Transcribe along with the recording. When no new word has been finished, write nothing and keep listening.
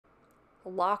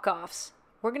Lock-offs.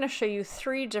 We're going to show you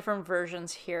 3 different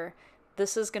versions here.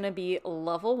 This is going to be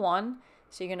level 1.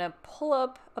 So you're going to pull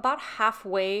up about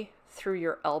halfway through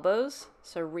your elbows.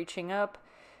 So reaching up,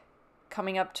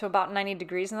 coming up to about 90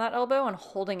 degrees in that elbow and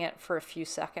holding it for a few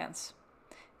seconds.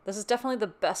 This is definitely the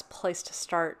best place to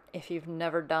start if you've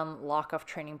never done lock-off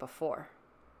training before.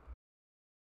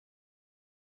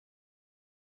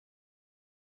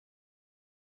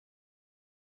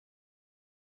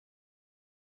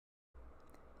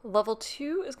 Level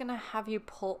 2 is going to have you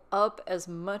pull up as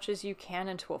much as you can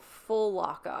into a full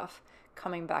lock-off,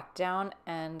 coming back down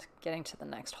and getting to the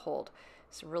next hold.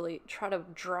 So really try to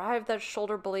drive that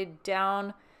shoulder blade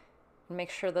down and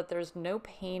make sure that there's no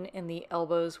pain in the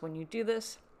elbows when you do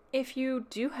this. If you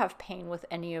do have pain with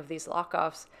any of these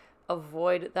lock-offs,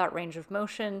 avoid that range of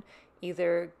motion.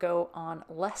 Either go on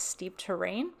less steep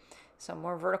terrain, so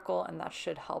more vertical, and that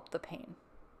should help the pain.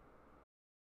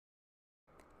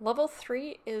 Level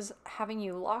 3 is having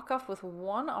you lock off with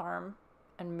one arm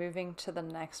and moving to the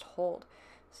next hold.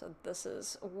 So this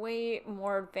is way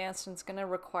more advanced and it's going to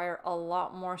require a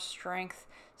lot more strength.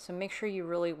 So make sure you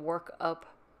really work up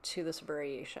to this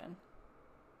variation.